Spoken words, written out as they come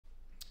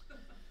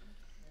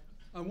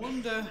I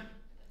wonder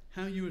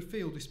how you would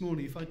feel this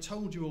morning if I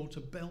told you all to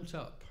belt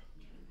up.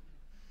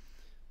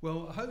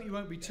 Well, I hope you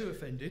won't be too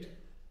offended,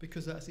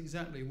 because that's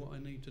exactly what I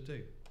need to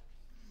do.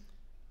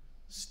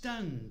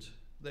 Stand,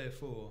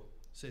 therefore,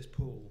 says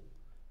Paul,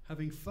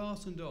 having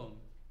fastened on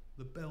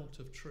the belt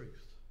of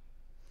truth.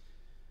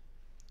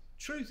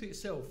 Truth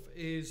itself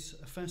is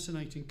a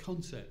fascinating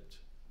concept.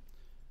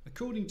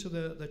 According to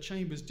the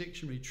Chambers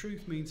Dictionary,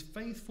 truth means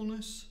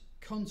faithfulness,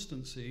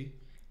 constancy,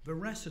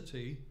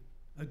 veracity,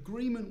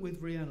 agreement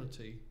with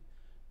reality,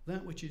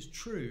 that which is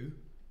true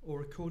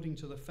or according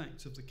to the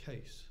facts of the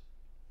case.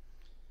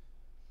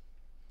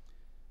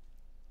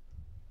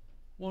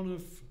 One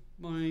of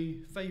my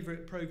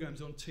favourite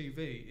programmes on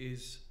TV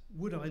is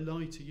Would I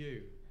Lie to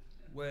You?,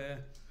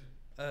 where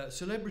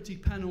celebrity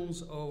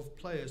panels of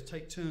players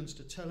take turns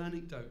to tell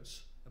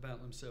anecdotes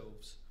about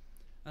themselves,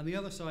 and the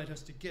other side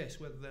has to guess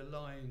whether they're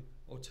lying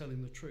or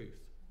telling the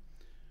truth.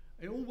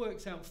 It all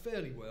works out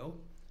fairly well,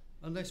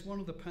 unless one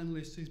of the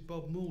panellists is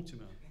Bob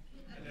Mortimer.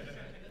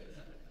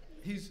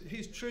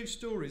 His true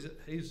stories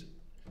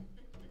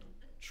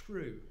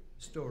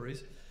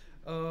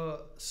are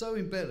so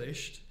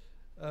embellished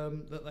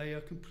that they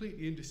are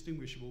completely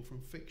indistinguishable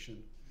from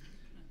fiction.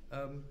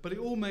 But it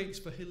all makes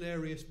for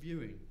hilarious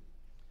viewing.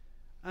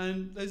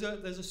 And there's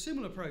a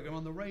similar programme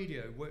on the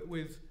radio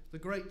with the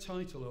great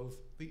title of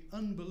The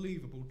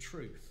Unbelievable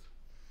Truth,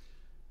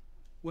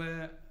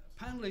 where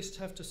panellists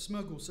have to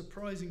smuggle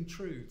surprising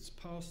truths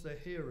past their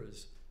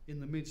hearers in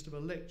the midst of a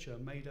lecture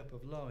made up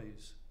of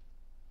lies.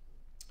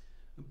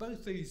 And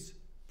both these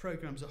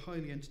programmes are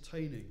highly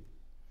entertaining.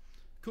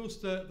 Of course,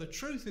 the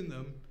truth in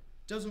them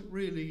doesn't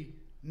really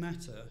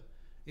matter.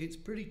 It's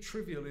pretty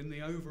trivial in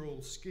the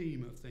overall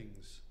scheme of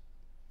things.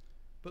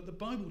 But the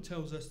Bible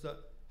tells us that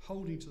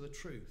holding to the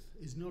truth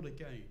is not a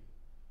game.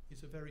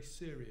 It's a very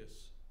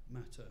serious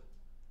matter.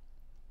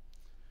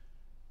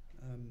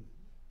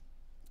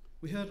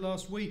 We heard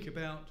last week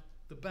about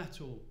the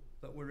battle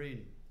that we're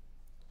in.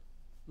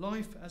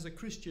 Life as a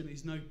Christian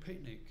is no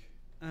picnic,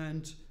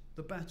 and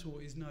the battle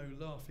is no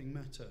laughing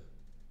matter.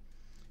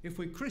 If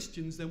we're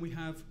Christians, then we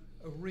have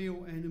a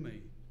real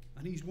enemy,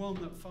 and he's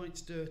one that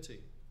fights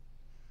dirty.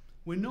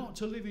 We're not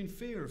to live in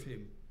fear of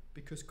him,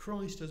 because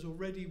Christ has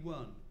already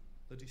won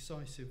the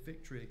decisive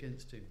victory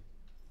against him.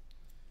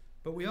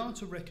 But we are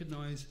to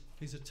recognise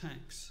his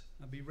attacks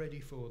and be ready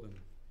for them.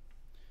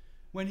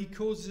 When he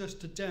causes us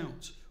to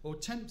doubt or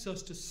tempts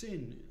us to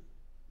sin,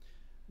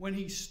 when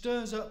he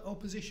stirs up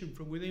opposition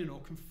from within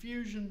or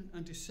confusion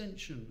and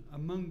dissension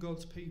among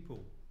God's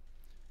people,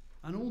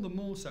 and all the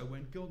more so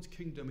when God's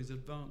kingdom is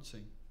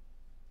advancing.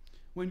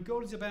 When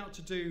God is about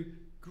to do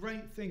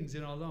great things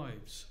in our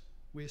lives,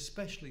 we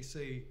especially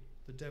see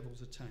the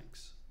devil's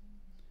attacks.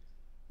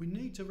 We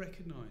need to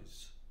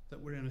recognise that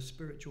we're in a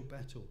spiritual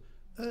battle.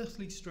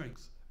 Earthly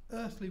strength,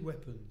 earthly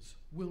weapons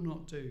will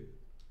not do.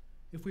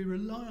 If we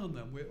rely on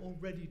them, we're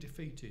already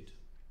defeated.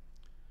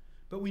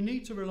 But we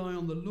need to rely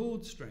on the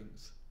Lord's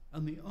strength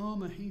and the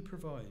armour he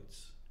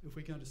provides if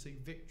we're going to see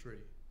victory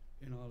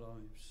in our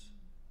lives.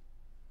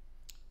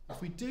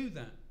 If we do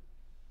that,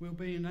 we'll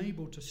be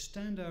enabled to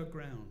stand our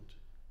ground,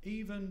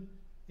 even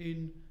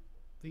in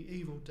the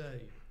evil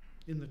day,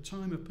 in the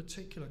time of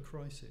particular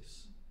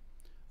crisis,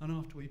 and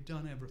after we've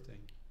done everything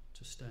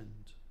to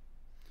stand.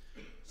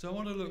 So I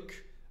want to look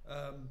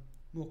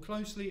more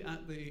closely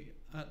at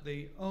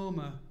the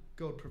armour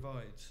God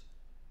provides.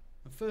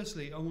 And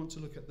firstly, I want to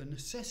look at the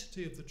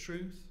necessity of the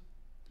truth.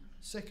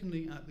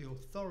 Secondly, at the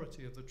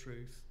authority of the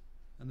truth.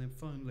 And then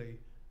finally,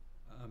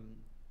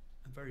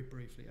 and very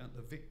briefly, at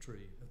the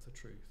victory of the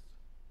truth.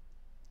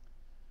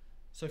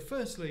 So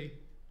firstly,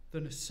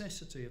 the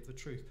necessity of the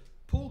truth.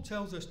 Paul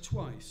tells us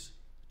twice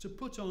to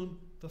put on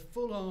the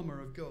full armour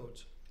of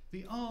God,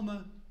 the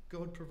armour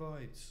God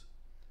provides.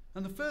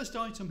 And the first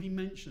item he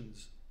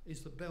mentions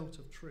is the belt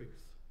of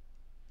truth.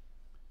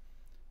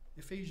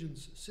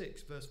 Ephesians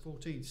 6 verse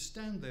 14,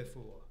 stand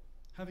therefore,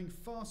 having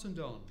fastened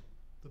on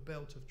the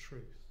belt of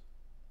truth.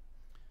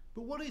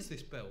 But what is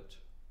this belt?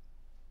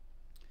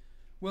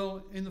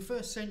 Well, in the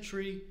first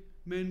century,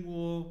 men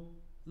wore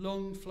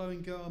long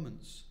flowing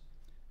garments.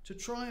 To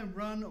try and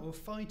run or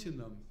fight in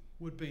them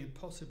would be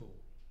impossible.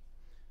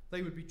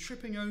 They would be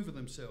tripping over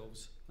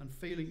themselves and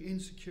feeling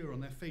insecure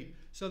on their feet.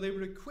 So they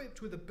were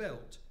equipped with a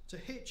belt to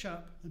hitch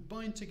up and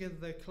bind together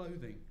their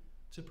clothing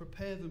to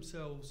prepare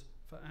themselves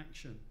for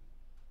action.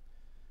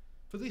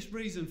 For this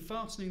reason,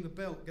 fastening the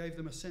belt gave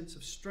them a sense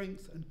of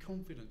strength and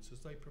confidence as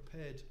they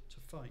prepared to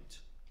fight.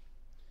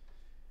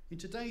 In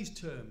today's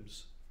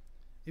terms,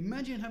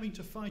 imagine having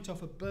to fight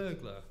off a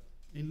burglar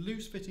in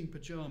loose-fitting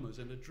pyjamas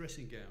and a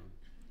dressing gown.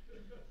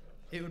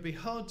 It would be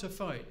hard to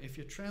fight if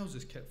your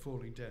trousers kept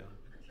falling down.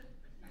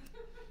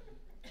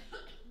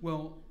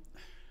 Well,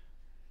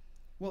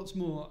 what's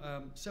more,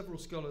 several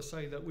scholars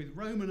say that with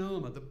Roman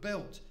armour, the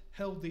belt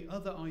held the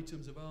other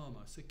items of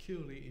armour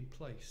securely in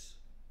place.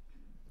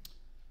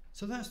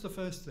 So that's the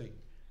first thing.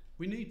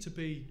 We need to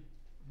be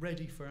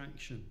ready for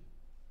action,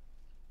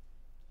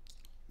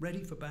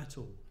 ready for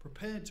battle,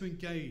 prepared to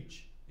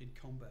engage in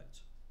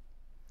combat.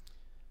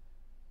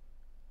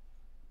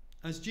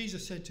 As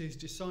Jesus said to his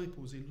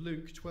disciples in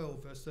Luke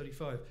 12, verse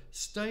 35,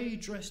 stay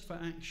dressed for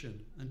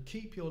action and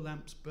keep your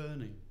lamps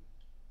burning.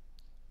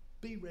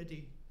 Be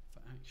ready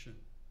for action.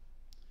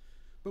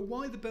 But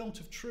why the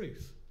belt of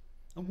truth?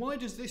 And why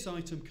does this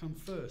item come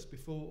first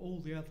before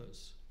all the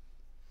others?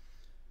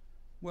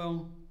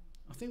 Well,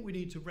 I think we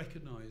need to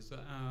recognise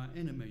that our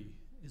enemy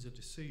is a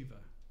deceiver.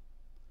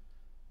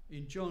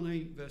 In John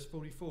 8, verse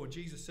 44,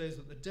 Jesus says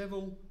that the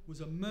devil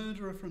was a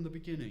murderer from the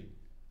beginning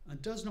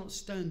and does not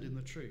stand in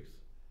the truth,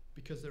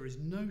 because there is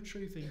no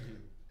truth in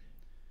him.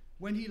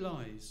 When he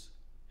lies,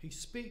 he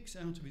speaks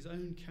out of his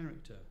own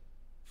character,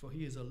 for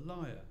he is a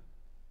liar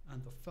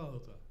and the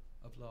father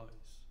of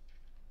lies.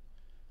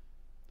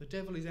 The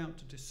devil is out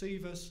to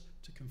deceive us,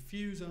 to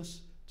confuse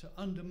us, to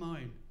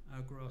undermine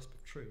our grasp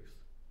of truth.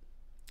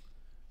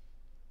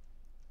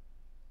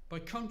 By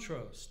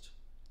contrast,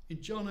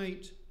 in John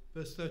 8,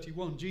 verse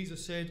 31,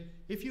 Jesus said,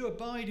 if you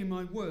abide in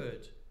my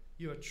word,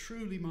 you are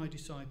truly my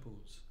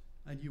disciples,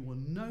 and you will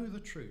know the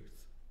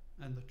truth,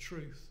 and the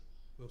truth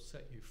will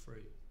set you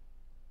free.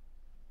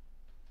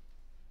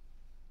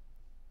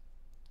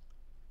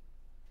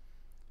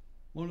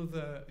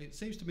 It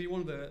seems to be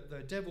one of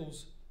the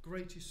devil's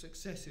greatest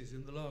successes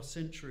in the last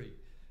century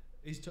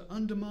is to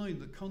undermine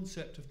the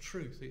concept of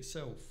truth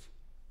itself.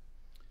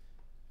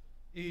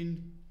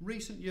 In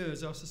recent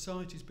years, our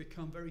society has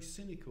become very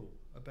cynical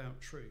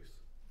about truth.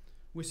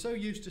 We're so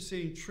used to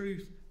seeing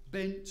truth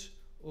bent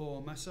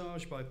or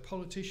massaged by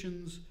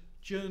politicians,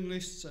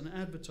 journalists and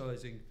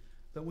advertising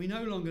that we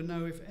no longer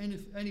know if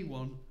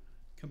anyone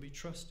can be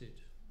trusted.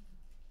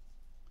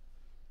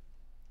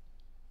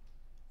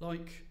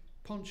 Like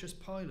Pontius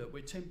Pilate,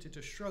 we're tempted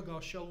to shrug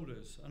our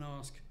shoulders and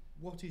ask,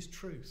 what is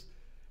truth?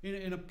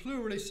 In a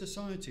pluralist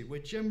society,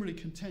 we're generally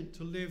content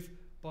to live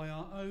by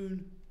our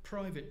own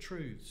private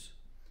truths,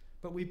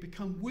 but we've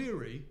become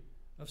weary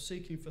of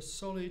seeking for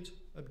solid,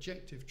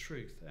 objective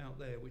truth out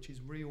there, which is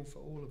real for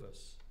all of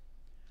us.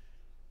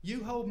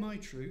 You hold my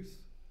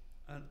truth,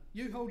 and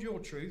you hold your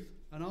truth,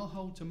 and I'll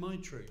hold to my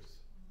truth,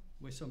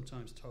 we're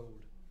sometimes told.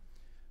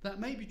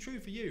 That may be true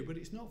for you, but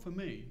it's not for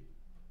me.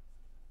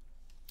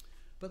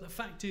 But the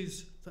fact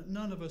is that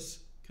none of us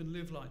can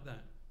live like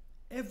that.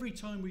 Every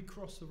time we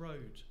cross the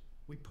road,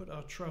 we put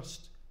our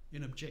trust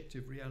in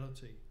objective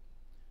reality.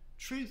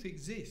 Truth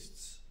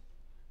exists,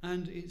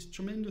 and it's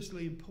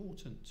tremendously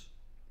important.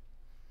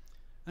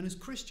 And as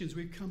Christians,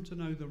 we've come to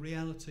know the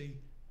reality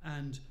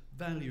and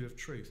value of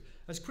truth.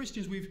 As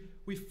Christians,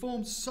 we've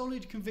formed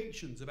solid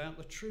convictions about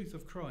the truth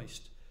of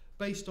Christ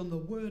based on the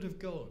Word of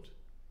God,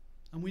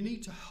 and we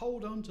need to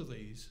hold on to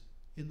these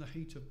in the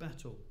heat of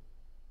battle.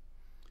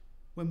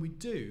 When we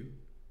do,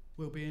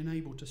 we'll be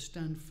enabled to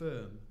stand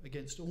firm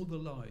against all the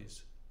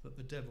lies that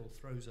the devil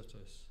throws at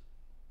us.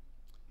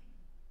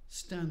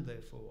 Stand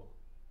therefore,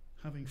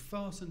 having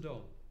fastened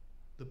on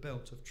the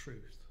belt of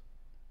truth.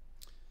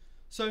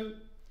 So,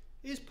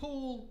 is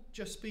Paul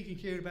just speaking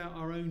here about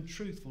our own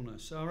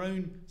truthfulness, our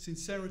own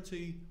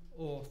sincerity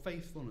or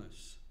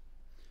faithfulness?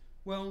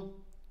 Well,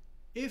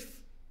 if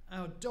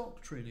our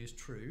doctrine is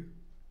true,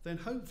 then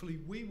hopefully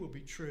we will be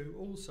true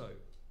also.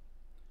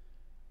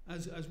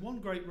 As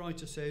one great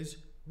writer says,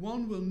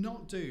 one will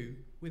not do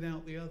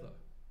without the other.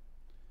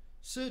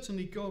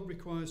 Certainly God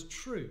requires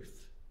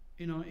truth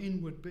in our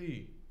inward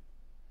being,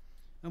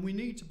 and we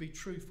need to be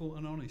truthful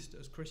and honest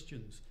as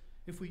Christians.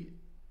 If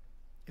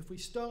we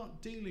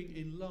start dealing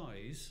in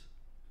lies,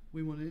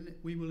 we will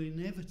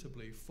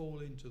inevitably fall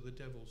into the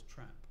devil's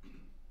trap,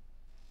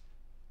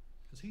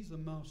 because he's the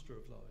master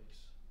of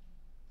lies.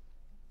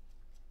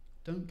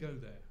 Don't go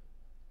there.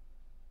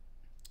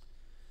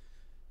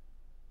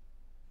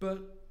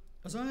 But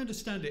as I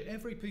understand it,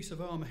 every piece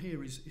of armour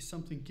here is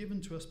something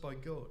given to us by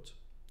God.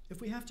 If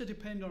we have to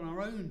depend on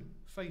our own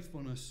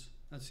faithfulness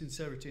and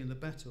sincerity in the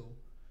battle,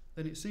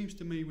 then it seems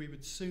to me we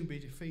would soon be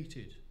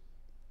defeated.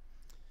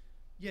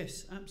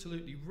 Yes,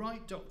 absolutely,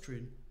 right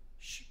doctrine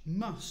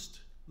must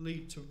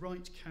lead to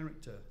right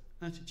character,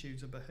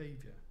 attitudes and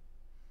behaviour.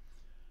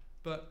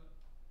 But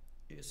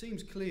it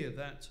seems clear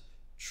that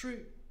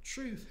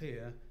truth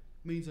here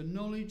means a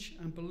knowledge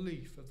and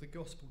belief of the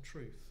gospel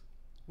truth,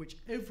 which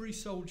every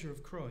soldier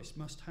of Christ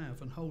must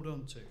have and hold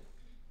on to,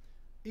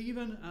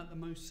 even at the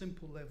most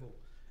simple level.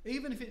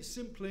 Even if it's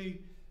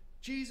simply,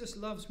 Jesus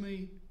loves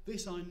me,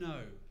 this I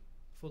know,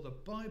 for the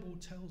Bible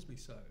tells me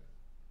so.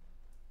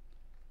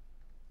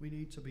 We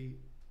need to be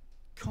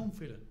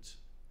confident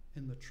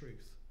in the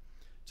truth.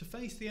 To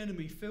face the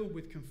enemy filled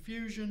with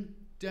confusion,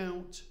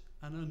 doubt,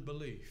 and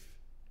unbelief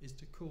is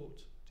to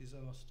court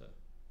disaster.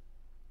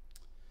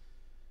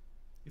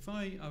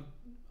 I'm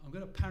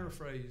going to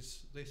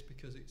paraphrase this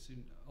because it's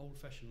in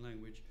old-fashioned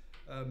language,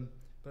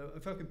 but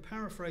if I can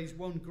paraphrase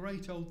one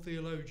great old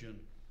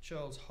theologian,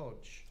 Charles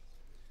Hodge,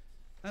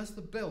 as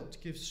the belt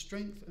gives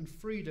strength and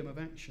freedom of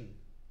action,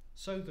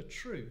 so the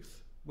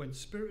truth, when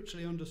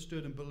spiritually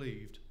understood and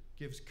believed,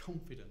 gives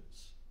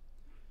confidence.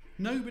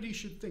 Nobody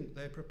should think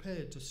they're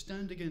prepared to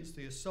stand against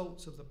the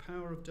assaults of the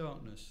power of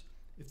darkness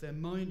if their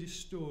mind is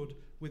stored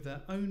with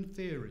their own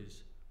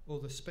theories or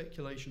the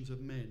speculations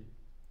of men.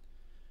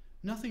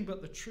 Nothing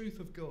but the truth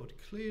of God,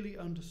 clearly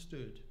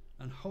understood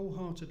and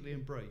wholeheartedly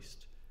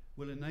embraced,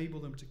 will enable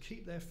them to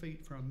keep their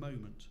feet for a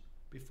moment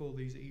before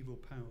these evil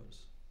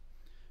powers.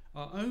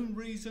 Our own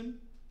reason,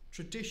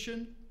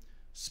 tradition,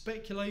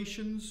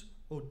 speculations,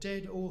 or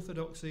dead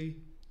orthodoxy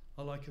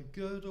are like a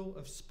girdle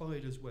of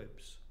spiders'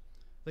 webs.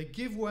 They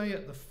give way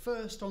at the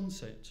first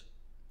onset.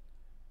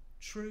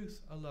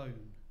 Truth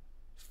alone,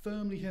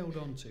 firmly held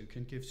onto,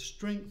 can give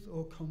strength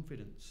or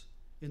confidence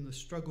in the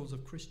struggles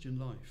of Christian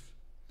life,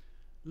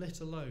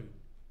 let alone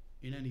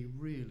in any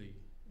really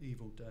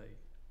evil day.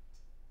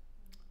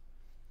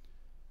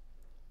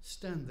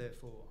 Stand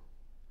therefore,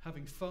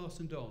 having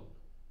fastened on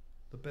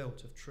the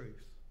belt of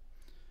truth.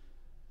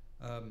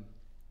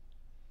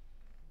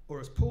 Or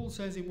as Paul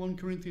says in 1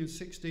 Corinthians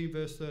 16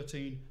 verse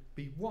 13,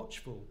 be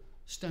watchful,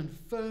 stand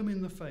firm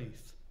in the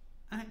faith,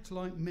 act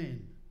like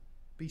men,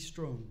 be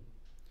strong.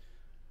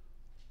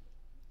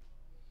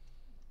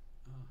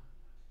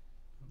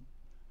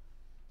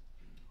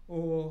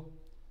 Or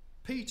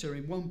Peter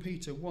in 1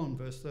 Peter 1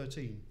 verse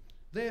 13,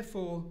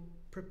 therefore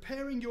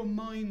preparing your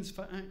minds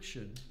for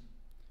action,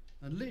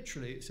 and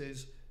literally it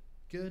says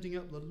girding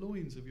up the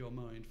loins of your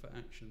mind for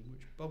action,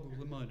 which boggles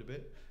the mind a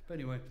bit, but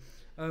anyway,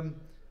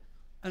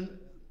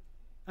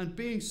 and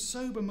being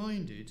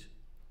sober-minded,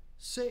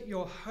 set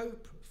your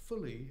hope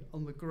fully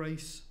on the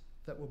grace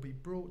that will be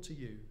brought to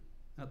you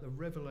at the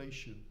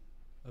revelation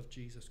of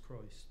Jesus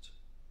Christ.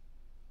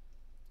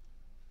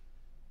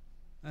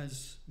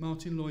 As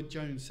Martyn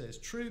Lloyd-Jones says,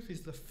 truth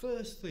is the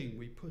first thing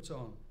we put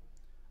on,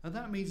 and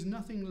that means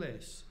nothing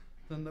less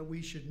than that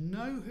we should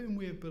know whom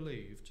we have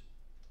believed,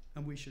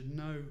 and we should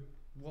know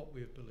what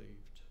we have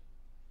believed.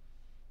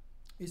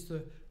 It's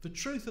the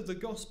truth of the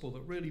gospel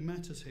that really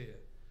matters here,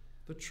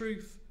 the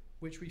truth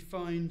which we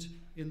find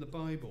in the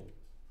Bible.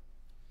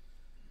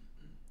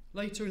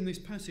 Later in this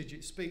passage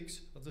it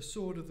speaks of the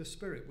sword of the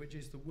Spirit, which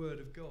is the word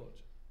of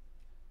God.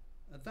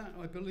 And that,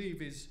 I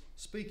believe, is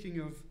speaking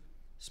of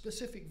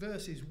specific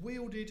verses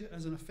wielded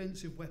as an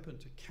offensive weapon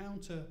to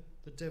counter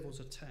the devil's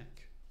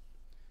attack.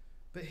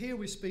 But here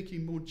we're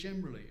speaking more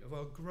generally of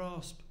our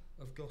grasp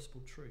of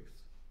gospel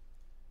truth,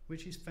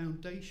 which is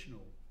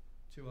foundational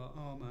to our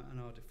armour and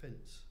our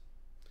defence.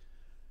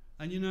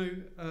 And you know,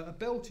 a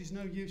belt is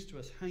no use to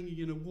us hanging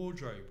in a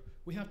wardrobe.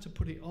 We have to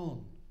put it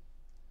on.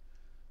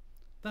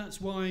 That's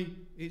why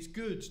it's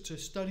good to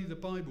study the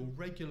Bible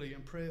regularly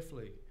and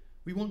prayerfully.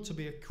 We want to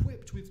be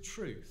equipped with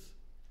truth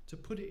to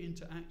put it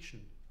into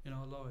action in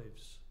our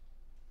lives.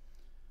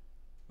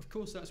 Of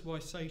course, that's why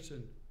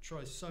Satan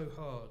tries so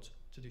hard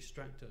to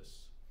distract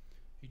us.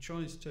 He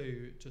tries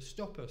to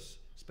stop us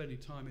spending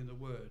time in the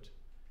Word.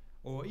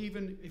 Or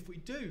even if we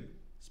do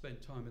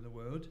spend time in the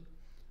Word,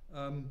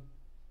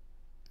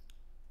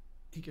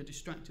 he can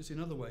distract us in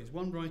other ways.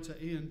 One writer,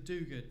 Ian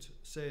Duguid,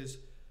 says,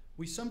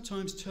 we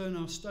sometimes turn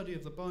our study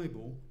of the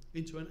Bible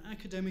into an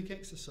academic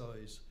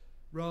exercise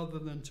rather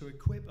than to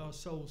equip our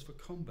souls for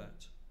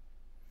combat.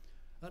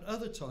 At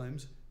other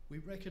times, we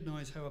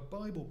recognise how a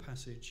Bible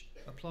passage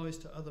applies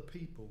to other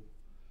people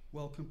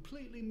while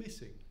completely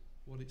missing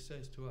what it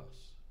says to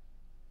us.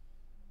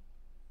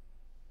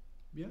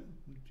 Yeah?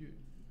 Do you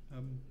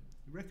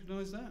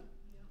recognise that?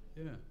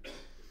 Yeah.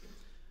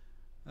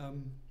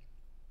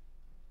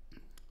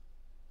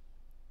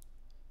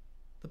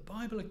 The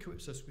Bible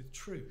equips us with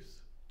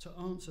truth to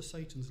answer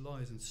Satan's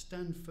lies and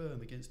stand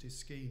firm against his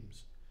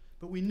schemes.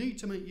 But we need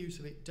to make use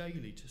of it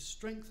daily to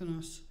strengthen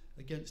us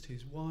against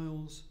his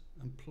wiles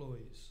and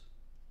ploys.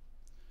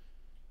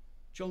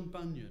 John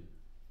Bunyan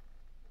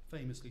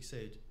famously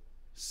said,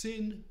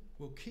 sin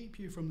will keep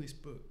you from this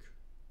book,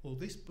 or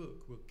this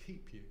book will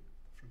keep you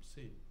from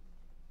sin.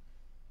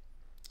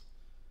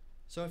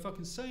 So if I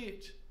can say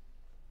it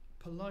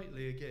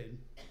politely again,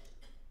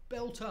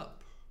 belt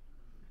up.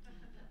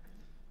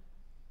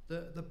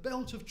 The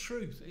belt of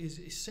truth is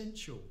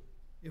essential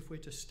if we're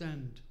to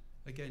stand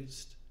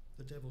against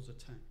the devil's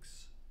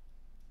attacks.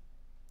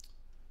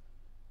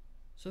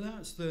 So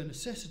that's the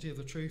necessity of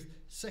the truth.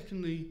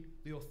 Secondly,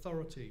 the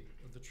authority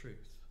of the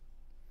truth.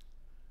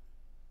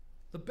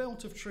 The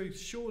belt of truth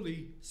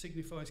surely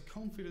signifies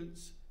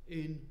confidence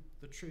in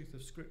the truth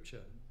of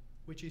Scripture,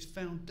 which is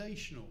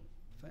foundational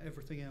for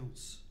everything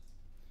else.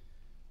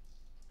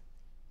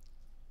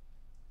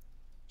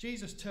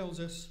 Jesus tells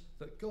us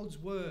that God's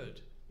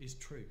word is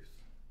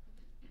truth.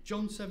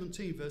 John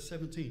 17 verse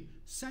 17,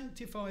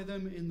 sanctify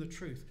them in the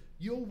truth.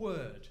 Your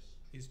word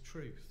is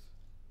truth.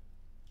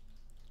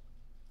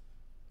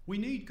 We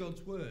need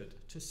God's word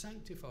to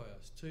sanctify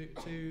us,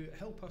 to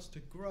help us to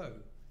grow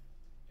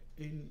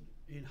in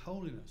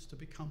holiness, to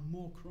become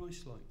more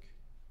Christ-like.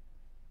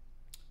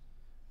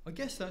 I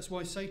guess that's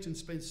why Satan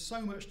spends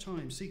so much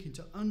time seeking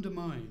to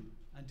undermine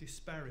and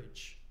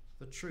disparage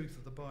the truth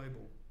of the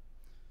Bible.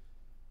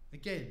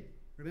 Again,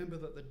 remember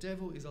that the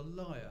devil is a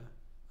liar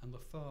and the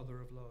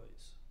father of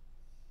lies.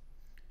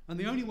 And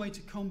the only way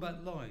to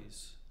combat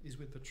lies is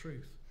with the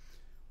truth.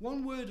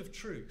 One word of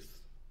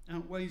truth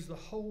outweighs the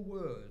whole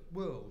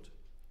world,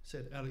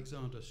 said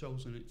Alexander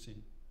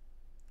Solzhenitsyn.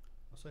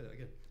 I'll say that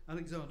again.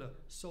 Alexander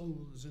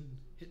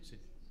Solzhenitsyn.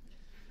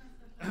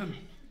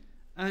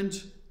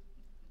 And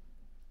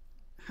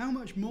how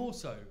much more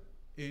so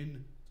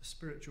in the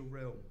spiritual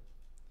realm?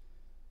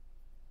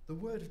 The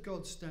word of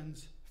God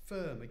stands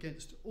firm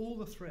against all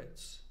the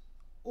threats,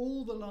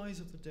 all the lies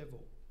of the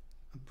devil,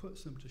 and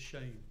puts them to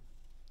shame.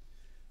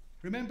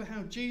 Remember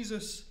how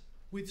Jesus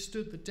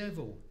withstood the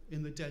devil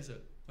in the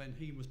desert when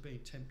he was being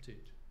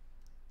tempted.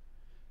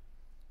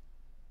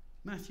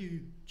 Matthew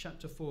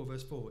chapter 4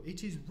 verse 4,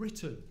 it is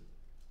written.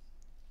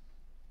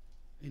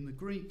 In the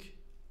Greek,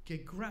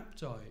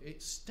 gegraptai,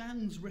 it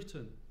stands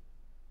written.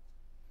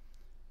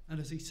 And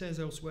as he says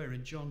elsewhere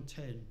in John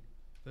 10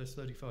 verse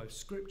 35,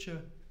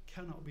 scripture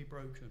cannot be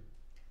broken.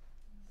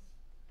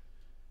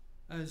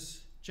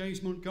 As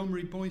James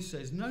Montgomery Boyce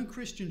says, no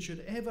Christian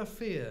should ever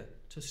fear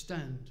to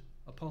stand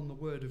upon the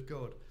word of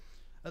God.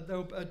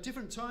 At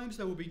different times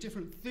there will be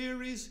different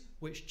theories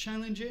which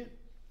challenge it,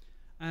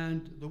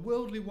 and the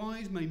worldly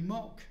wise may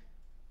mock,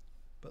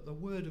 but the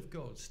word of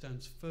God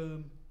stands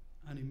firm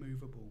and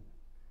immovable.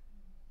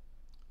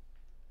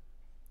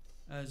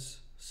 As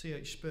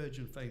C.H.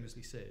 Spurgeon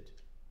famously said,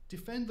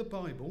 defend the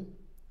Bible,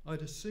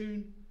 I'd as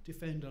soon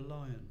defend a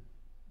lion.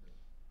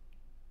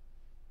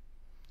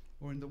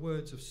 Or in the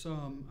words of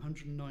Psalm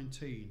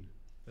 119,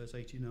 verse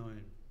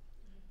 89,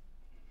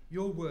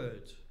 your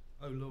word,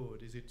 O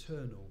Lord, is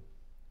eternal.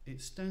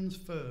 It stands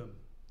firm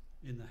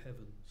in the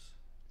heavens.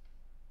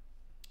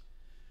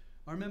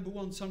 I remember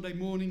one Sunday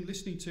morning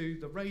listening to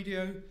the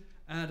radio,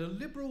 and a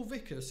liberal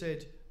vicar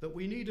said that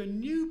we need a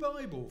new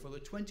Bible for the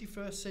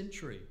 21st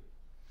century.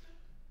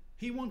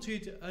 He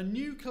wanted a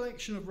new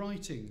collection of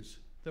writings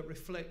that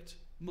reflect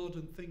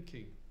modern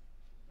thinking.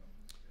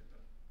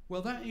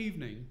 Well, that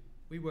evening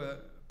we were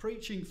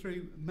preaching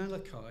through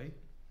Malachi,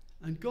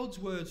 and God's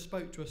word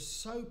spoke to us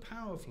so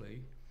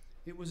powerfully,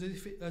 it was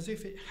as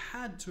if it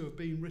had to have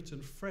been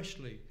written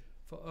freshly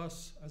for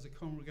us as a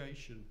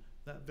congregation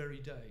that very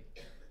day.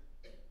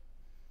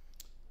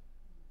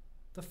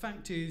 The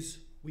fact is,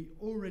 we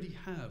already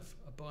have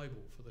a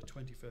Bible for the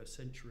 21st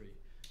century.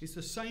 It's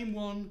the same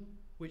one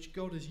which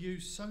God has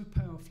used so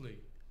powerfully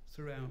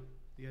throughout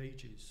the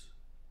ages.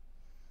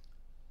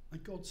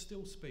 And God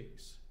still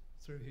speaks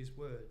through his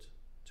word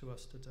to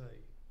us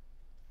today.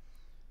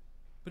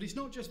 But it's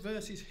not just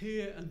verses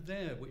here and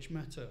there which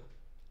matter,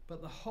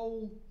 but the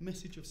whole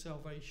message of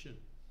salvation.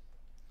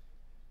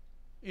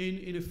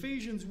 In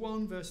Ephesians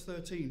 1 verse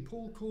 13,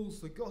 Paul calls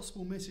the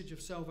gospel message of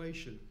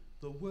salvation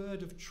the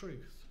word of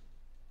truth.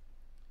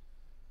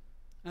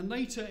 And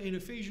later in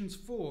Ephesians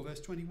 4 verse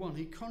 21,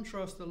 he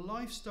contrasts the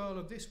lifestyle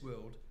of this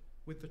world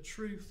with the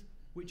truth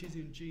which is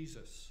in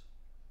Jesus.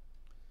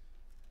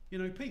 You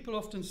know, people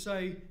often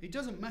say it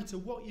doesn't matter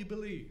what you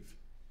believe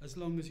as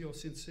long as you're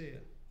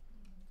sincere.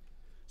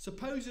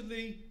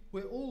 Supposedly,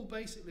 we're all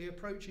basically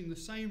approaching the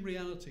same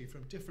reality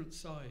from different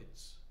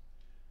sides.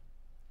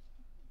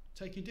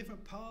 Taking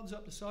different paths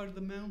up the side of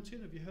the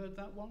mountain. Have you heard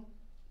that one?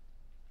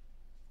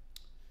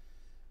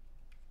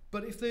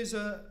 But if there's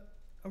a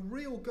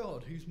real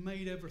God who's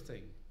made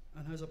everything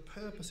and has a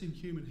purpose in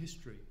human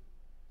history,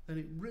 then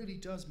it really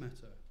does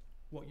matter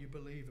what you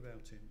believe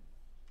about him.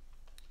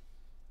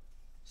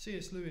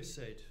 C.S. Lewis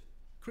said,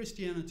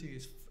 Christianity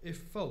is, if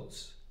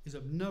false, is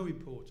of no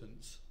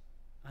importance,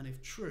 and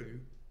if true,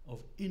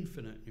 of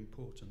infinite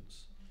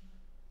importance.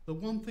 The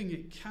one thing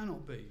it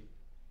cannot be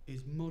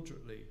is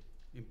moderately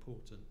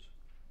important.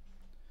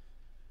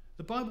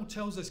 The Bible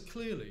tells us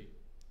clearly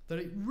that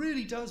it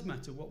really does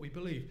matter what we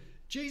believe.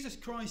 Jesus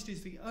Christ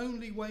is the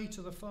only way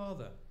to the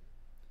Father.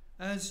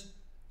 As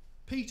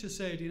Peter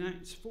said in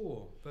Acts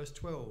 4, verse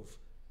 12,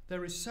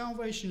 there is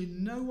salvation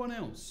in no one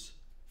else,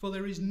 for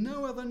there is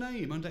no other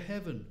name under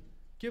heaven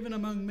given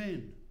among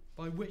men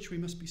by which we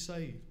must be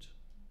saved.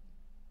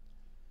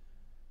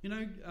 You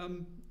know,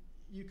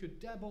 you could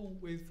dabble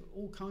with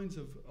all kinds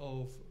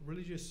of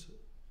religious,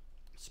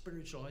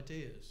 spiritual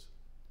ideas.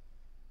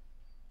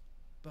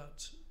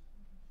 But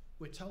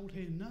we're told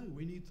here, no,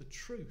 we need the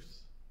truth.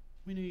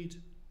 We need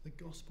the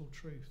gospel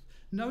truth.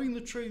 Knowing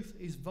the truth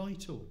is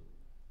vital.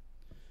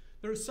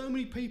 There are so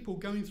many people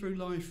going through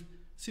life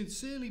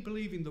sincerely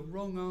believing the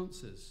wrong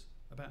answers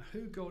about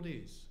who God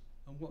is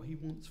and what he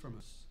wants from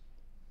us.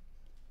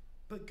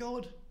 But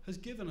God has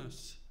given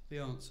us the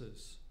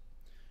answers.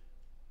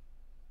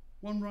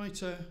 One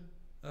writer,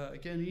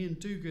 again Ian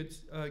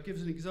Duguid,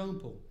 gives an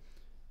example.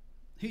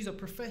 He's a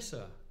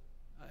professor.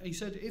 He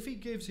said if he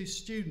gives his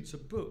students a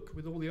book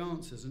with all the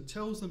answers and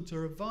tells them to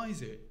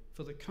revise it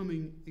for the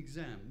coming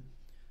exam,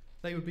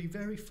 they would be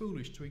very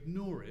foolish to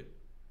ignore it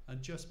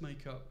and just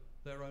make up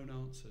their own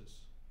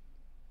answers.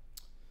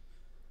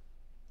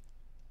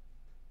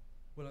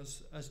 Well,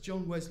 as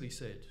John Wesley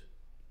said,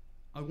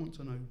 I want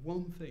to know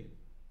one thing,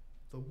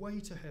 the way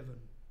to heaven,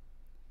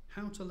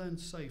 how to land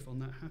safe on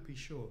that happy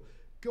shore.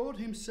 God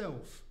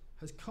himself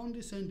has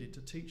condescended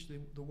to teach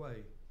the way.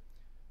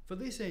 For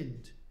this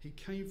end, he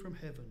came from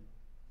heaven.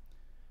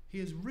 He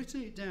has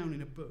written it down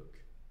in a book.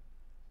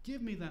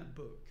 Give me that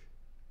book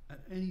at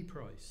any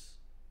price.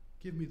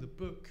 Give me the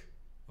book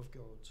of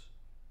God.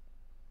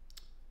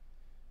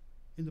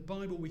 In the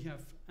Bible, we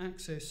have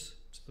access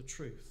to the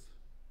truth,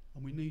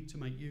 and we need to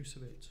make use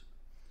of it.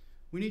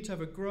 We need to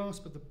have a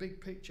grasp of the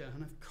big picture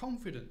and have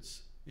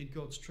confidence in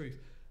God's truth.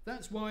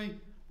 That's why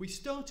we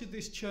started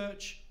this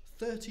church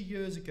 30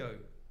 years ago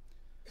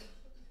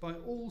by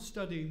all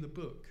studying the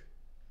book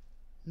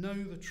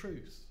Know the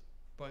Truth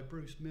by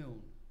Bruce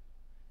Milne.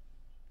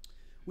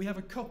 We have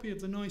a copy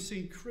of the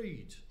Nicene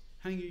Creed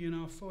hanging in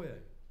our foyer,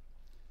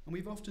 and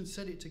we've often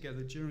said it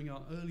together during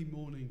our early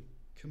morning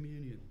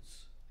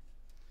communions.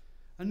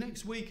 And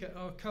next week at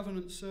our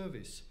covenant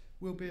service,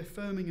 we'll be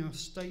affirming our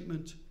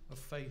statement of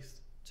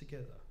faith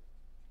together.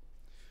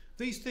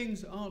 These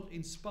things aren't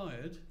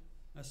inspired,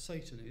 as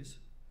Satan is,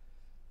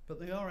 but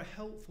they are a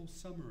helpful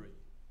summary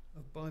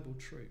of Bible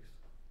truth.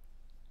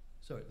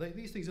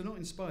 These things are not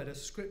inspired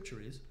as Scripture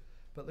is,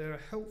 but they're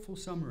a helpful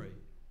summary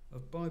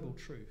of Bible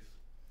truth,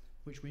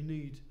 which we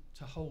need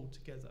to hold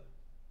together.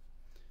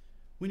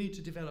 We need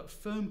to develop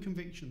firm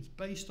convictions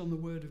based on the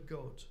Word of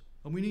God,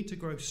 and we need to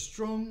grow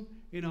strong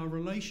in our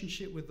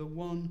relationship with the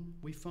one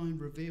we find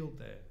revealed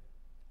there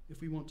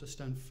if we want to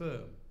stand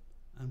firm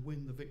and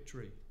win the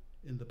victory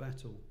in the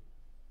battle.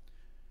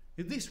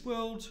 In this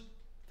world,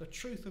 the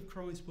truth of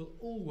Christ will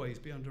always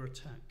be under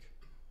attack,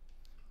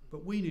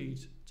 but we need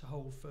to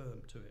hold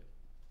firm to it.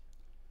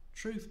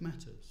 Truth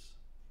matters,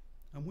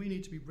 and we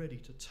need to be ready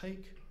to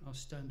take our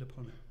stand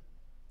upon it.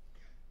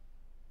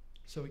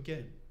 So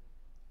again,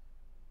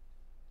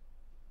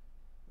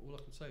 all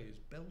I can say is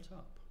belt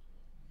up.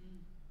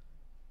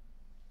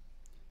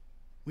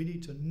 We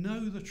need to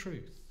know the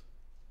truth,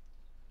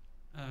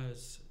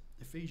 as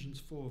Ephesians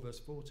 4 verse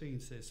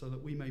 14 says, so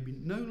that we may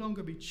no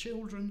longer be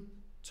children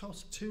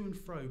tossed to and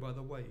fro by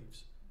the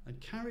waves and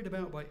carried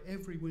about by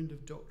every wind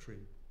of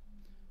doctrine,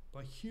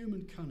 by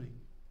human cunning,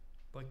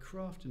 by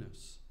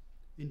craftiness,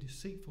 in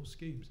deceitful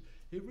schemes.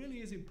 It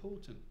really is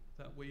important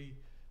that we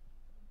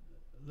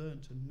learn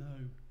to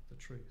know the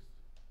truth.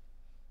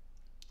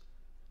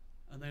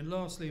 And then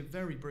lastly, and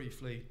very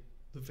briefly,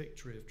 the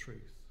victory of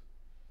truth.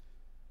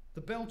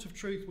 The belt of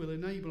truth will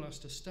enable us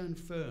to stand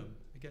firm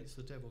against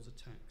the devil's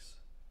attacks.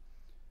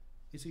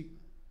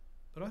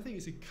 But I think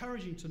it's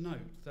encouraging to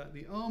note that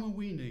the armour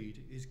we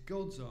need is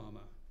God's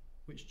armour,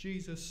 which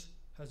Jesus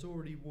has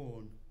already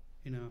worn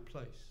in our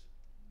place.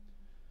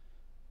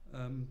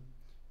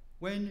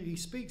 When he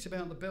speaks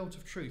about the belt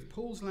of truth,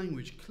 Paul's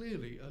language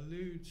clearly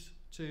alludes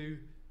to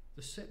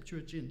the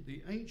Septuagint,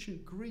 the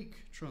ancient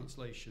Greek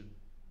translation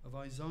of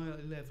Isaiah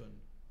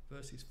 11,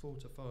 verses 4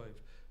 to 5,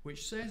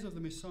 which says of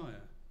the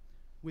Messiah,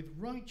 "With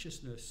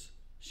righteousness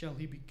shall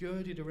he be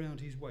girded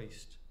around his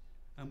waist,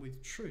 and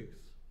with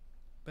truth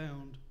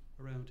bound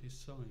around his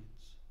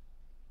sides."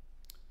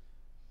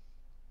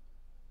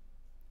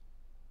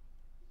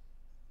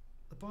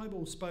 The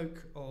Bible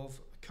spoke of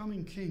a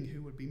coming king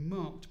who would be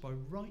marked by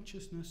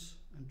righteousness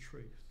and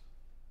truth.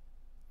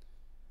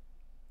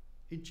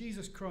 In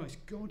Jesus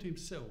Christ, God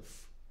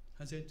himself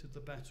has entered the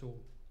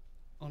battle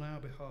on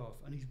our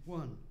behalf, and he's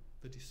won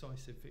the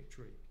decisive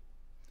victory.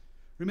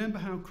 Remember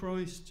how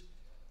Christ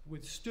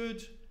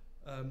withstood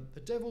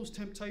the devil's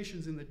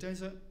temptations in the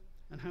desert,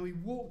 and how he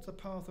walked the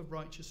path of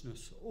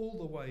righteousness all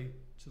the way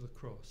to the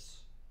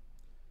cross.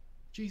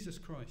 Jesus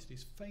Christ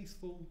is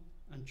faithful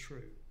and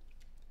true.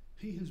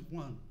 He has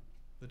won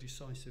the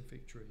decisive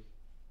victory.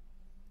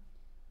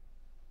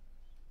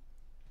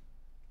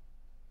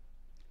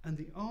 And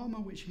the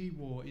armour which he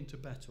wore into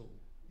battle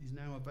is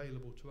now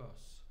available to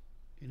us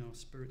in our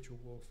spiritual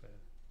warfare.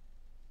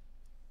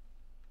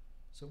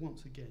 So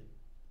once again,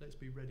 let's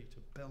be ready to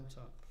belt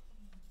up.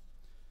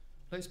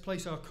 Let's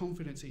place our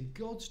confidence in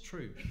God's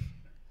truth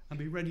and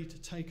be ready to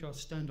take our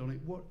stand on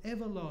it,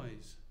 whatever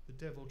lies the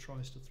devil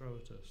tries to throw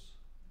at us.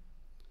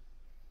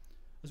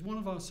 As one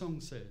of our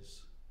songs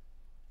says,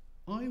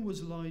 "I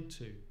was lied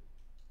to,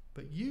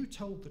 but you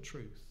told the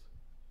truth,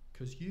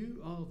 because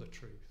you are the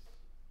truth.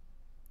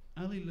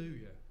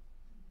 Alleluia,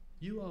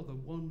 you are the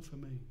one for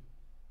me."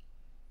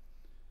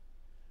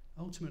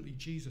 Ultimately,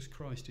 Jesus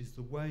Christ is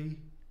the way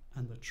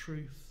and the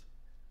truth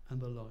and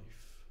the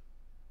life.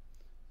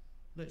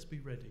 Let's be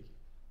ready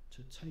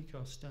to take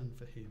our stand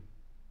for him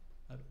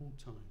at all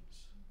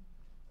times.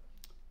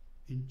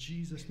 In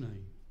Jesus'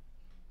 name,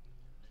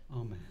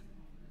 amen.